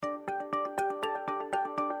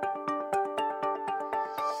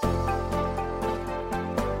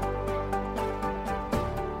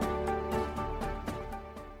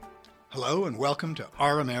Hello and welcome to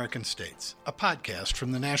Our American States, a podcast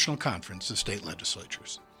from the National Conference of State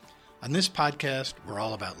Legislatures. On this podcast, we're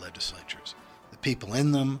all about legislatures, the people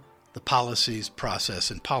in them, the policies,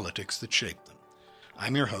 process, and politics that shape them.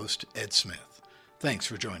 I'm your host, Ed Smith. Thanks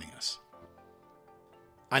for joining us.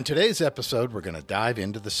 On today's episode, we're going to dive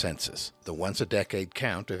into the census, the once-a-decade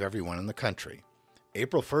count of everyone in the country.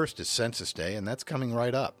 April 1st is Census Day, and that's coming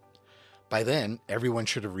right up. By then, everyone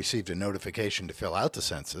should have received a notification to fill out the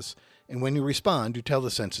census, and when you respond, you tell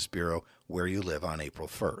the Census Bureau where you live on April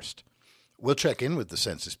 1st. We'll check in with the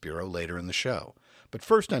Census Bureau later in the show. But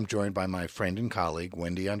first, I'm joined by my friend and colleague,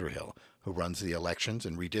 Wendy Underhill, who runs the Elections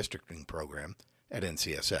and Redistricting Program at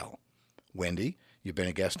NCSL. Wendy, you've been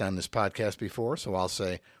a guest on this podcast before, so I'll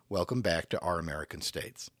say welcome back to Our American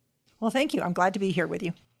States. Well, thank you. I'm glad to be here with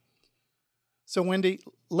you. So, Wendy,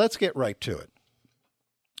 let's get right to it.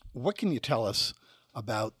 What can you tell us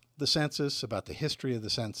about the census, about the history of the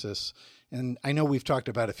census? And I know we've talked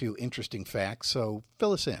about a few interesting facts, so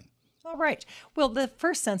fill us in. All right. Well, the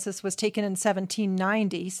first census was taken in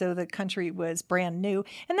 1790, so the country was brand new.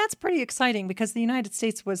 And that's pretty exciting because the United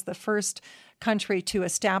States was the first country to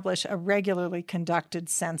establish a regularly conducted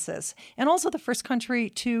census, and also the first country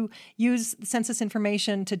to use census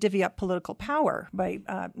information to divvy up political power by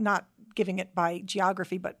not giving it by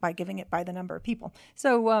geography, but by giving it by the number of people.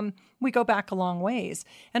 So we go back a long ways.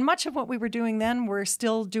 And much of what we were doing then, we're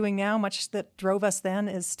still doing now. Much that drove us then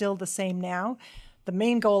is still the same now. The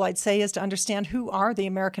main goal, I'd say, is to understand who are the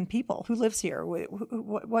American people, who lives here,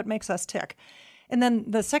 what makes us tick. And then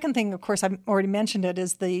the second thing, of course, I've already mentioned it,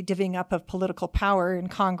 is the divvying up of political power in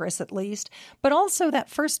Congress, at least. But also that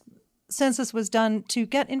first census was done to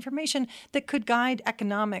get information that could guide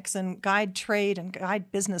economics and guide trade and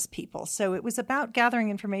guide business people. So it was about gathering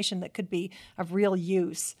information that could be of real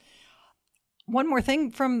use. One more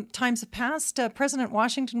thing from times past, President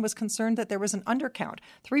Washington was concerned that there was an undercount.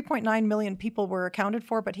 3.9 million people were accounted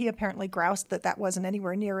for, but he apparently groused that that wasn't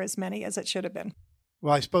anywhere near as many as it should have been.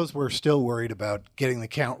 Well, I suppose we're still worried about getting the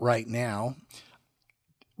count right now.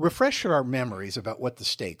 Refresh our memories about what the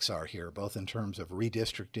stakes are here, both in terms of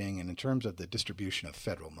redistricting and in terms of the distribution of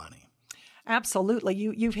federal money. Absolutely.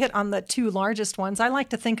 You've hit on the two largest ones. I like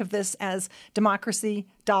to think of this as democracy,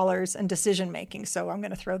 dollars, and decision-making. So I'm going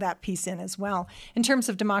to throw that piece in as well. In terms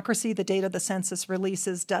of democracy, the data the census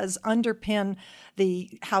releases does underpin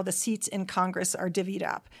how the seats in Congress are divvied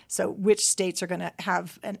up. So which states are going to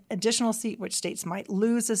have an additional seat, which states might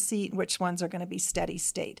lose a seat, which ones are going to be steady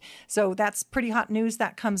state. So that's pretty hot news.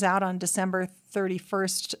 That comes out on December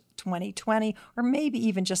 31st, 2020, or maybe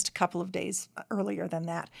even just a couple of days earlier than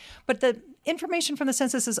that. But the information from the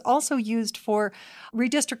census is also used for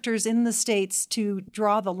redistrictors in the states to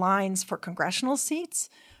draw the lines for congressional seats,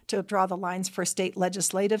 to draw the lines for state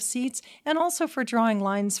legislative seats, and also for drawing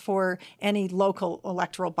lines for any local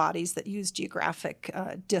electoral bodies that use geographic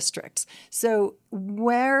districts. So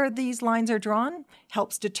where these lines are drawn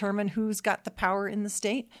helps determine who's got the power in the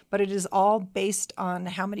state, but it is all based on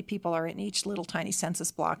how many people are in each little tiny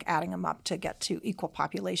census block, adding them up to get to equal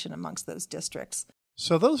population amongst those districts.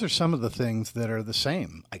 So those are some of the things that are the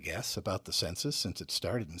same, I guess, about the census since it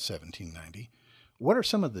started in 1790. What are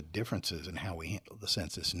some of the differences in how we handle the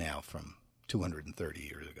census now from 230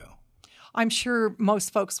 years ago? I'm sure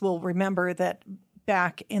most folks will remember that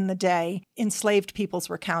back in the day, enslaved peoples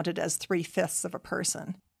were counted as 3/5 of a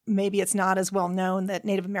person. Maybe it's not as well known that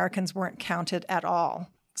Native Americans weren't counted at all.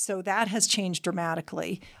 So that has changed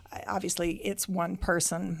dramatically. Obviously, it's one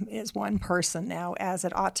person is one person now, as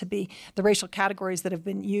it ought to be. The racial categories that have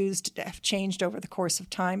been used have changed over the course of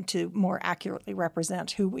time to more accurately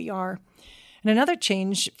represent who we are. And another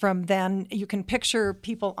change from then, you can picture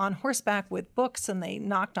people on horseback with books, and they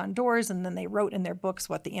knocked on doors, and then they wrote in their books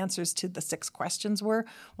what the answers to the 6 questions were.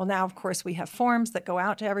 Well, now, of course, we have forms that go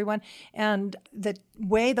out to everyone, and the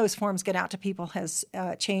way those forms get out to people has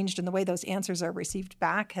changed, and the way those answers are received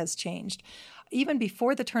back has changed. Even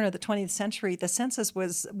before the turn of the 20th century, the census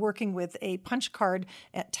was working with a punch card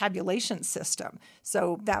tabulation system.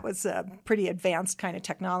 So that was a pretty advanced kind of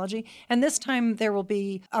technology. And this time there will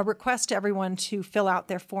be a request to everyone to fill out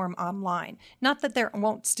their form online. Not that there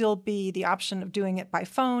won't still be the option of doing it by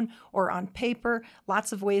phone or on paper,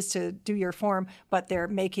 lots of ways to do your form, but they're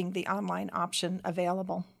making the online option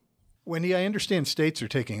available. Wendy, I understand states are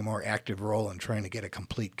taking a more active role in trying to get a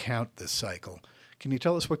complete count this cycle. Can you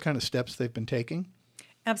tell us what kind of steps they've been taking?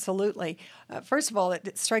 Absolutely. First of all,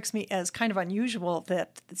 it strikes me as kind of unusual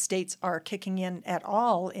that the states are kicking in at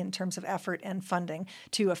all in terms of effort and funding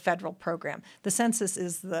to a federal program. The census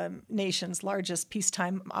is the nation's largest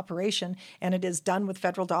peacetime operation, and it is done with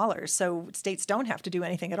federal dollars, so states don't have to do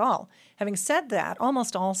anything at all. Having said that,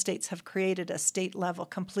 almost all states have created a state-level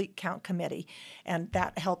complete count committee, and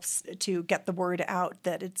that helps to get the word out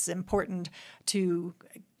that it's important to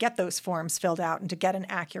get those forms filled out and to get an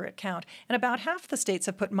accurate count. And about half the states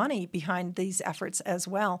have put money behind these efforts as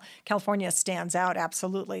well. California stands out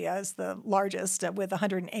absolutely as the largest with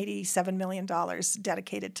 $187 million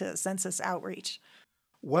dedicated to census outreach.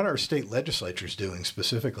 What are state legislatures doing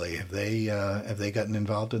specifically? Have they gotten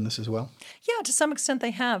involved in this as well? Yeah, to some extent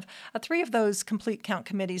they have. 3 of those complete count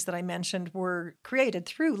committees that I mentioned were created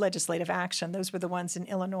through legislative action. Those were the ones in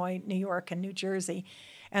Illinois, New York, and New Jersey.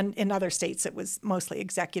 And in other states, it was mostly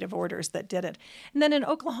executive orders that did it. And then in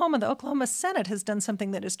Oklahoma, the Oklahoma Senate has done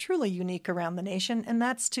something that is truly unique around the nation, and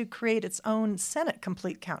that's to create its own Senate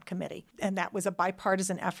Complete Count Committee. And that was a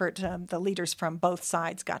bipartisan effort. The leaders from both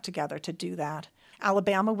sides got together to do that.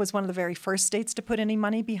 Alabama was one of the very first states to put any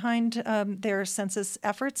money behind their census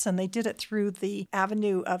efforts, and they did it through the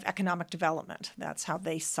avenue of economic development. That's how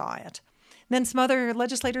they saw it. Then some other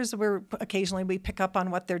legislators, occasionally we pick up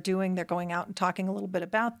on what they're doing. They're going out and talking a little bit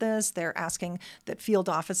about this. They're asking that field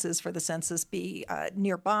offices for the census be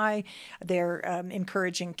nearby. They're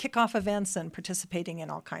encouraging kickoff events and participating in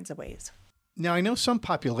all kinds of ways. Now, I know some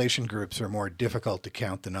population groups are more difficult to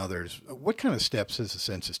count than others. What kind of steps is the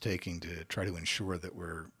census taking to try to ensure that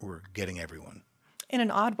we're getting everyone? In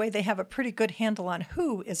an odd way, they have a pretty good handle on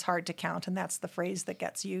who is hard to count, and that's the phrase that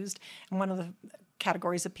gets used. And one of the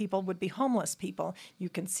categories of people would be homeless people. You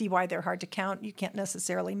can see why they're hard to count. You can't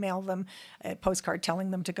necessarily mail them a postcard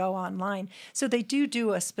telling them to go online. So they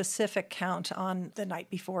do a specific count on the night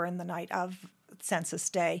before and the night of Census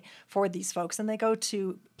Day for these folks, and they go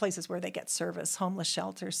to places where they get service, homeless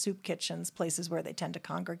shelters, soup kitchens, places where they tend to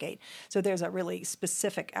congregate. So there's a really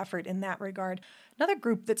specific effort in that regard. Another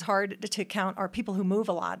group that's hard to count are people who move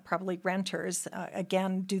a lot, probably renters.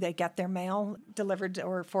 Again, do they get their mail delivered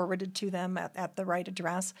or forwarded to them at the right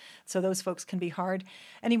address? So those folks can be hard.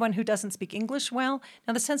 Anyone who doesn't speak English well.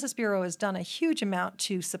 Now, the Census Bureau has done a huge amount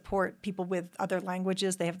to support people with other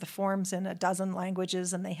languages. They have the forms in a dozen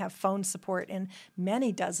languages, and they have phone support in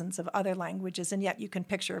many dozens of other languages. And yet you can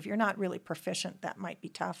picture if you're not really proficient, that might be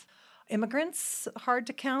tough. Immigrants, hard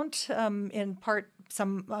to count. In part,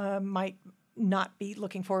 some might not be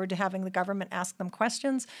looking forward to having the government ask them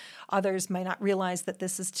questions. Others may not realize that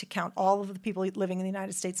this is to count all of the people living in the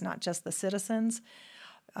United States, not just the citizens.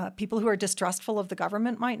 People who are distrustful of the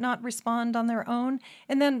government might not respond on their own.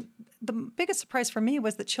 And then the biggest surprise for me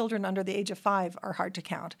was that children under the age of 5 are hard to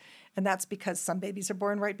count. And that's because some babies are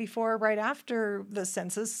born right before, right after the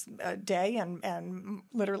census day and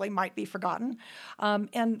literally might be forgotten.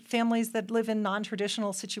 And families that live in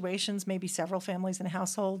non-traditional situations, maybe several families in a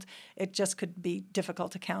household, it just could be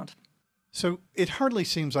difficult to count. So it hardly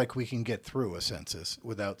seems like we can get through a census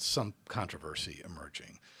without some controversy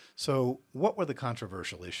emerging. So what were the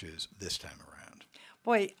controversial issues this time around?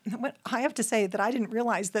 Boy, I have to say that I didn't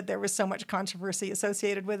realize that there was so much controversy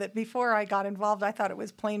associated with it. Before I got involved, I thought it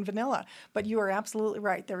was plain vanilla. But you are absolutely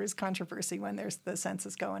right. There is controversy when there's the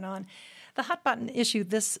census going on. The hot button issue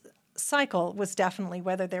this cycle was definitely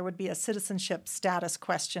whether there would be a citizenship status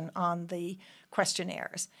question on the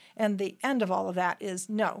questionnaires. And the end of all of that is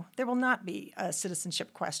no, there will not be a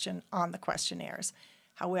citizenship question on the questionnaires.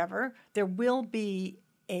 However, there will be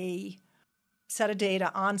a set of data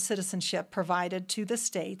on citizenship provided to the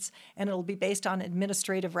states, and it'll be based on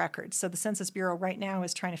administrative records. So the Census Bureau right now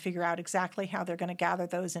is trying to figure out exactly how they're going to gather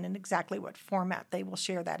those and in exactly what format they will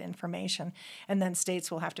share that information. And then states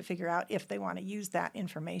will have to figure out if they want to use that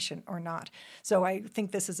information or not. So I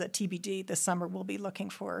think this is a TBD. This summer we'll be looking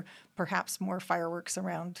for perhaps more fireworks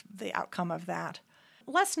around the outcome of that.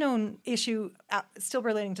 Less known issue still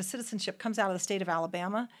relating to citizenship comes out of the state of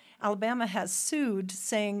Alabama. Alabama has sued,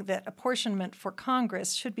 saying that apportionment for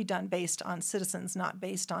Congress should be done based on citizens, not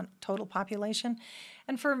based on total population.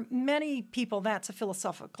 And for many people, that's a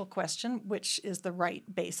philosophical question, which is the right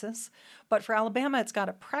basis. But for Alabama, it's got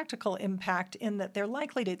a practical impact in that they're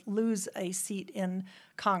likely to lose a seat in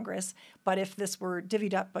Congress. But if this were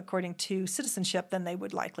divvied up according to citizenship, then they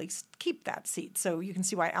would likely keep that seat. So you can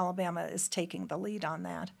see why Alabama is taking the lead on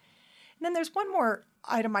that. And then there's one more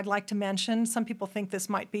item I'd like to mention. Some people think this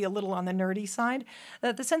might be a little on the nerdy side.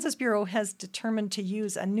 The Census Bureau has determined to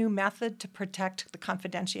use a new method to protect the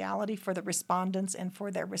confidentiality for the respondents and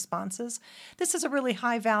for their responses. This is a really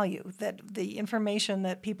high value, that the information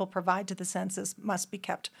that people provide to the census must be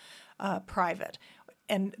kept private.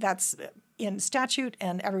 And that's in statute,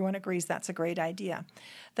 and everyone agrees that's a great idea.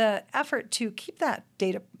 The effort to keep that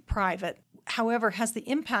data private, however, has the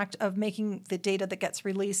impact of making the data that gets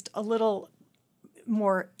released a little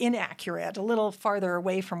more inaccurate, a little farther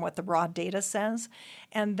away from what the raw data says.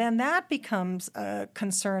 And then that becomes a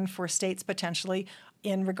concern for states potentially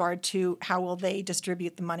in regard to how will they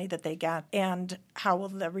distribute the money that they get and how will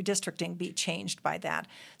the redistricting be changed by that.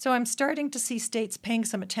 So I'm starting to see states paying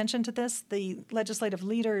some attention to this. The legislative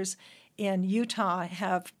leaders in Utah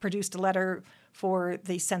have produced a letter for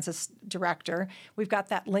the census director. We've got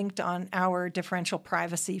that linked on our differential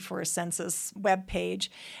privacy for a census webpage.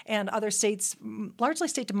 And other states, largely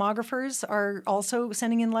state demographers, are also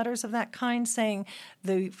sending in letters of that kind saying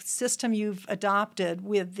the system you've adopted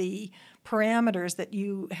with the parameters that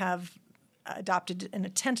you have adopted in a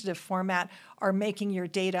tentative format are making your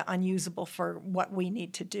data unusable for what we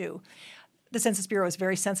need to do. The Census Bureau is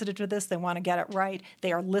very sensitive to this. They want to get it right.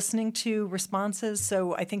 They are listening to responses.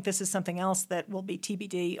 So I think this is something else that will be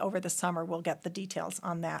TBD over the summer. We'll get the details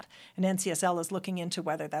on that. And NCSL is looking into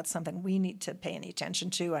whether that's something we need to pay any attention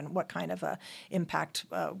to and what kind of impact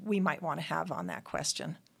we might want to have on that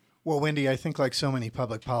question. Well, Wendy, I think like so many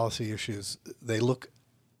public policy issues, they look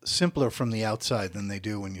simpler from the outside than they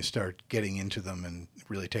do when you start getting into them and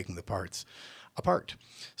really taking the parts apart.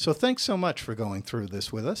 So thanks so much for going through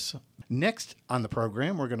this with us. Next on the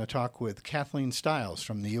program, we're going to talk with Kathleen Stiles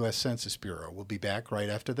from the U.S. Census Bureau. We'll be back right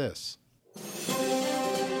after this.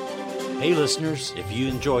 Hey listeners, if you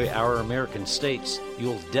enjoy Our American States,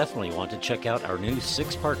 you'll definitely want to check out our new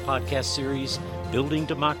 6-part podcast series, Building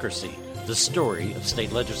Democracy, the Story of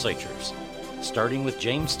State Legislatures. Starting with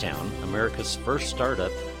Jamestown, America's first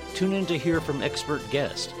startup, tune in to hear from expert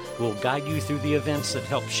guests who will guide you through the events that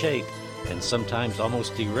help shape and sometimes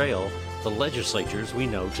almost derail the legislatures we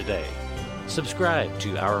know today. Subscribe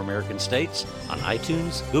to Our American States on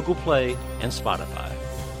iTunes, Google Play, and Spotify.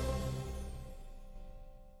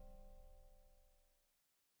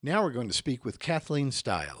 Now we're going to speak with Kathleen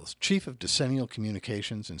Stiles, Chief of Decennial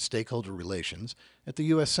Communications and Stakeholder Relations at the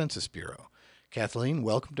U.S. Census Bureau. Kathleen,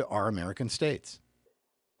 welcome to Our American States.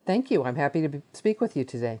 Thank you. I'm happy to speak with you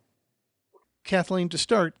today. Kathleen, to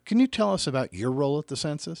start, can you tell us about your role at the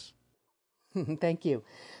census? Thank you.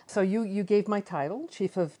 So you gave my title,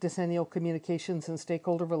 Chief of Decennial Communications and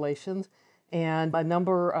Stakeholder Relations, and a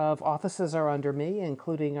number of offices are under me,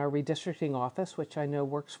 including our redistricting office, which I know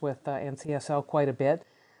works with NCSL quite a bit.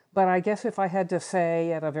 But I guess if I had to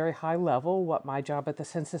say at a very high level what my job at the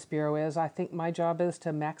Census Bureau is, I think my job is to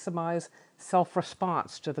maximize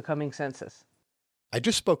self-response to the coming census. I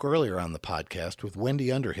just spoke earlier on the podcast with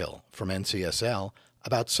Wendy Underhill from NCSL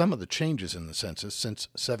about some of the changes in the census since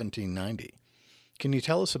 1790. Can you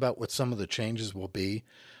tell us about what some of the changes will be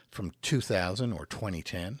from 2000 or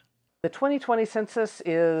 2010? The 2020 census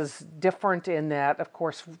is different in that, of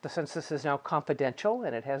course, the census is now confidential,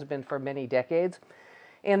 and it has been for many decades.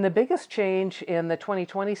 And the biggest change in the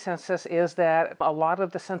 2020 census is that a lot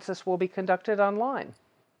of the census will be conducted online.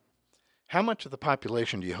 How much of the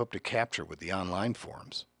population do you hope to capture with the online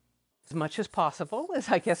forms? As much as possible is,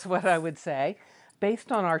 I guess, what I would say.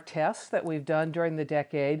 Based on our tests that we've done during the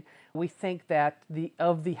decade, we think that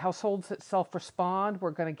of the households that self-respond,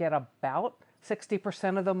 we're going to get about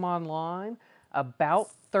 60% of them online,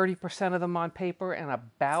 about 30% of them on paper, and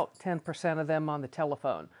about 10% of them on the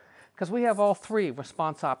telephone. Because we have all three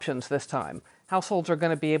response options this time. Households are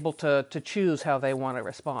going to be able to choose how they want to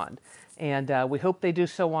respond. And we hope they do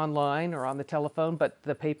so online or on the telephone, but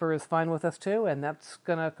the paper is fine with us too, and that's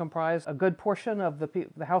going to comprise a good portion of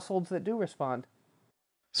the households that do respond.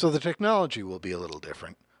 So the technology will be a little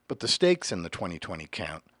different, but the stakes in the 2020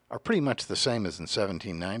 count are pretty much the same as in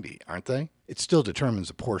 1790, aren't they? It still determines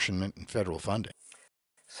apportionment and federal funding.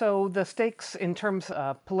 So the stakes in terms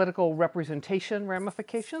of political representation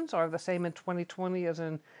ramifications are the same in 2020 as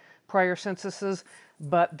in prior censuses,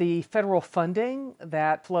 but the federal funding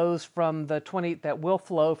that flows from that will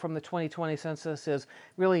flow from the 2020 census is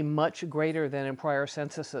really much greater than in prior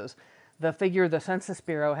censuses. The figure the Census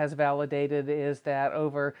Bureau has validated is that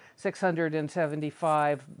over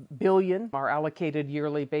 $675 billion are allocated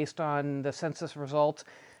yearly based on the census results,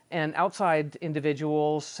 and outside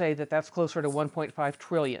individuals say that that's closer to $1.5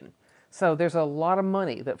 trillion. So there's a lot of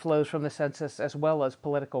money that flows from the census as well as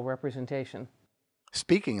political representation.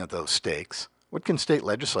 Speaking of those stakes, what can state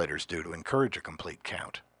legislators do to encourage a complete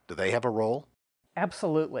count? Do they have a role?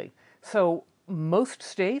 Absolutely. So most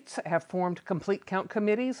states have formed complete count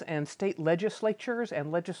committees, and state legislatures and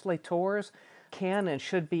legislators can and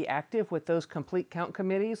should be active with those complete count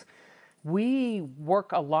committees. We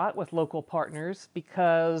work a lot with local partners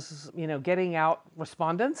because, getting out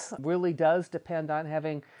respondents really does depend on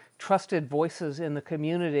having trusted voices in the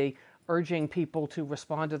community urging people to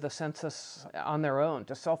respond to the census on their own,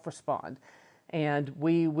 to self-respond. And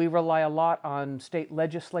we rely a lot on state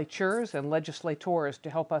legislatures and legislators to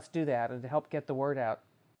help us do that and to help get the word out.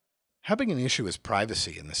 How big an issue is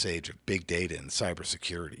privacy in this age of big data and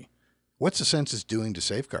cybersecurity? What's the census doing to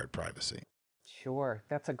safeguard privacy? Sure,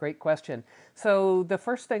 that's a great question. So the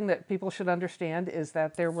first thing that people should understand is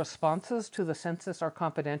that their responses to the census are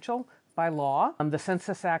confidential by law. The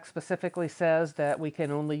Census Act specifically says that we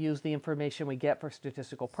can only use the information we get for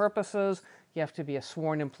statistical purposes. You have to be a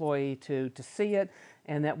sworn employee to see it,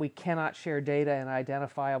 and that we cannot share data in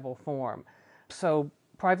identifiable form. So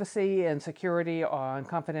privacy and security and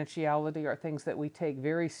confidentiality are things that we take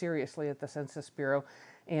very seriously at the Census Bureau,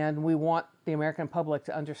 and we want the American public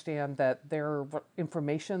to understand that their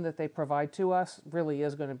information that they provide to us really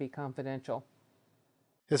is going to be confidential.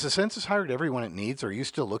 Has the census hired everyone it needs, or are you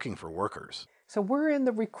still looking for workers? So we're in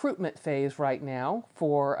the recruitment phase right now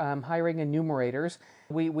for hiring enumerators.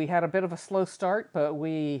 We had a bit of a slow start, but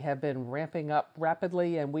we have been ramping up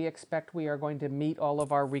rapidly, and we expect we are going to meet all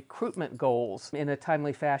of our recruitment goals in a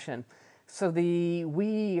timely fashion. So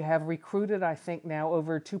we have recruited, I think, now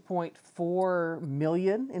over 2.4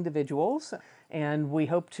 million individuals, and we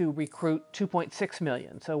hope to recruit 2.6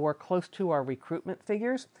 million. So we're close to our recruitment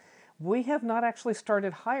figures. We have not actually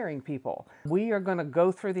started hiring people. We are going to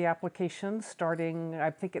go through the applications starting, I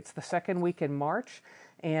think it's the second week in March,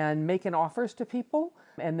 and making offers to people.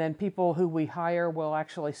 And then people who we hire will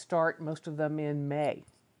actually start, most of them, in May.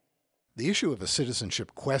 The issue of a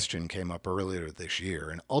citizenship question came up earlier this year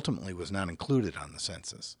and ultimately was not included on the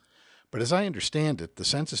census. But as I understand it, the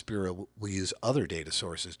Census Bureau will use other data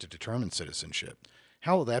sources to determine citizenship.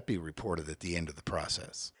 How will that be reported at the end of the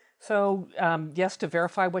process? So, yes, to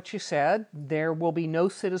verify what you said, there will be no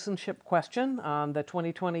citizenship question on the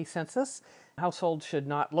 2020 census. Households should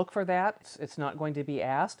not look for that. It's not going to be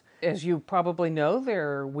asked. As you probably know,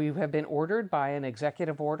 we have been ordered by an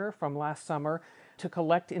executive order from last summer to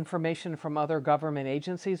collect information from other government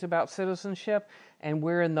agencies about citizenship, and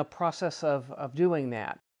we're in the process of doing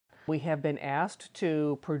that. We have been asked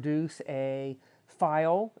to produce a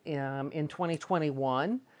file in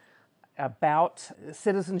 2021 about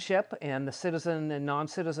citizenship and the citizen and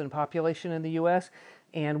non-citizen population in the U.S.,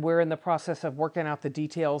 and we're in the process of working out the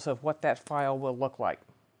details of what that file will look like.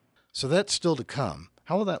 So that's still to come.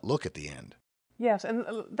 How will that look at the end? Yes, and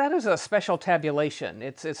that is a special tabulation.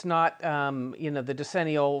 It's not the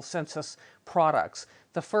decennial census products.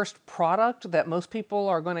 The first product that most people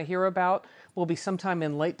are going to hear about will be sometime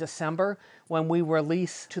in late December when we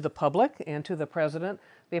release to the public and to the president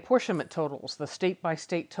the apportionment totals, the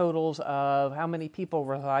state-by-state totals of how many people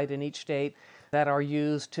reside in each state that are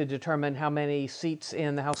used to determine how many seats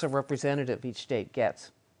in the House of Representatives each state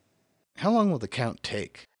gets. How long will the count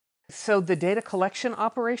take? So the data collection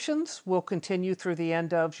operations will continue through the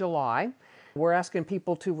end of July. We're asking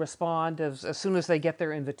people to respond as soon as they get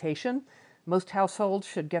their invitation. Most households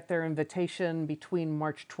should get their invitation between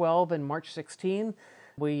March 12 and March 16.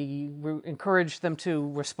 We encourage them to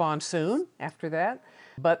respond soon after that.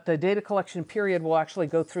 But the data collection period will actually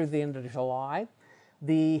go through the end of July.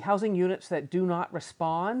 The housing units that do not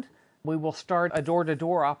respond, we will start a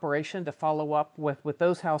door-to-door operation to follow up with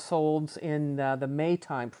those households in the May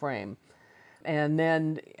timeframe. And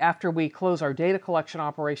then after we close our data collection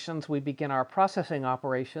operations, we begin our processing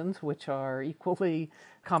operations, which are equally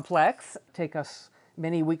complex, take us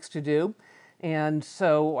many weeks to do. And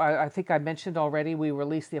so I think I mentioned already, we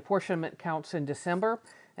released the apportionment counts in December.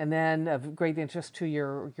 And then of great interest to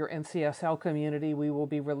your NCSL community, we will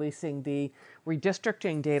be releasing the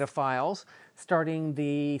redistricting data files starting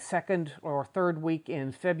the second or third week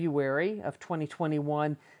in February of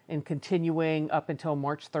 2021 and continuing up until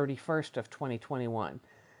March 31st of 2021.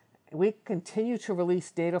 We continue to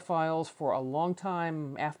release data files for a long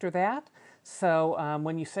time after that. So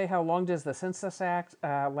when you say how long does the Census Act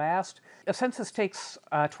last, a census takes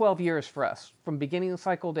 12 years for us, from beginning of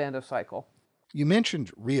cycle to end of cycle. You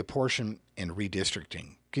mentioned reapportion and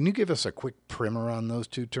redistricting. Can you give us a quick primer on those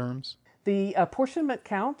two terms? The apportionment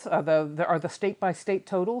counts are the state-by-state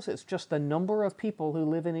totals. It's just the number of people who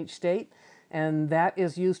live in each state, and that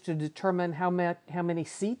is used to determine how many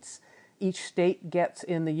seats each state gets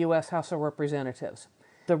in the U.S. House of Representatives.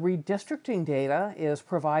 The redistricting data is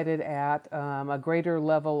provided at a greater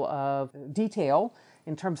level of detail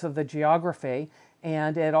in terms of the geography,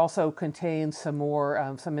 and it also contains some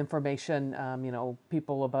more some information,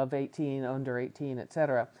 people above 18, under 18, et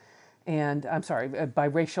cetera. And I'm sorry, by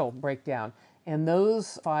racial breakdown. And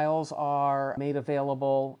those files are made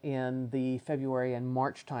available in the February and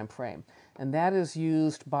March timeframe. And that is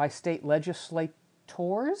used by state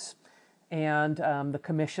legislators and the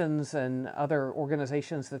commissions and other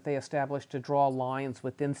organizations that they establish to draw lines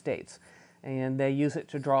within states. And they use it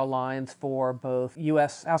to draw lines for both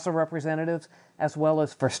U.S. House of Representatives as well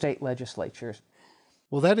as for state legislatures.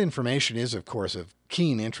 Well, that information is, of course, of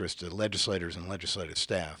keen interest to legislators and legislative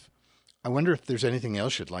staff. I wonder if there's anything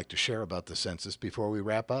else you'd like to share about the census before we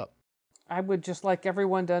wrap up. I would just like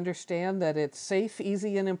everyone to understand that it's safe,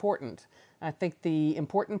 easy, and important. I think the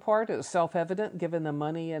important part is self-evident given the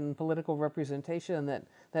money and political representation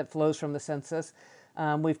that flows from the census.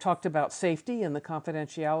 We've talked about safety and the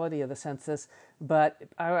confidentiality of the census, but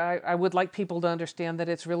I would like people to understand that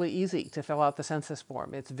it's really easy to fill out the census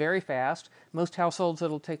form. It's very fast. Most households,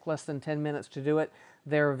 it'll take less than 10 minutes to do it.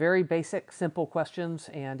 They're very basic, simple questions,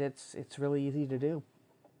 and it's really easy to do.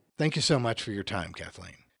 Thank you so much for your time,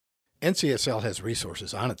 Kathleen. NCSL has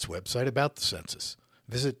resources on its website about the census.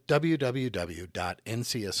 Visit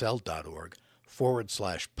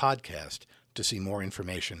www.ncSL.org/podcast to see more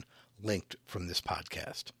information linked from this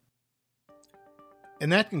podcast.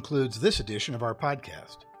 And that concludes this edition of our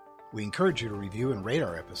podcast. We encourage you to review and rate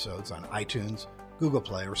our episodes on iTunes, Google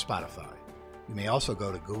Play, or Spotify. You may also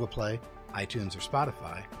go to Google Play, iTunes, or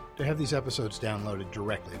Spotify to have these episodes downloaded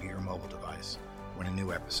directly to your mobile device when a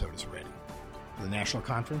new episode is ready. For the National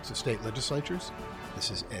Conference of State Legislatures, this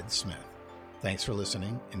is Ed Smith. Thanks for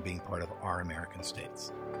listening and being part of Our American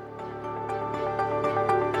States.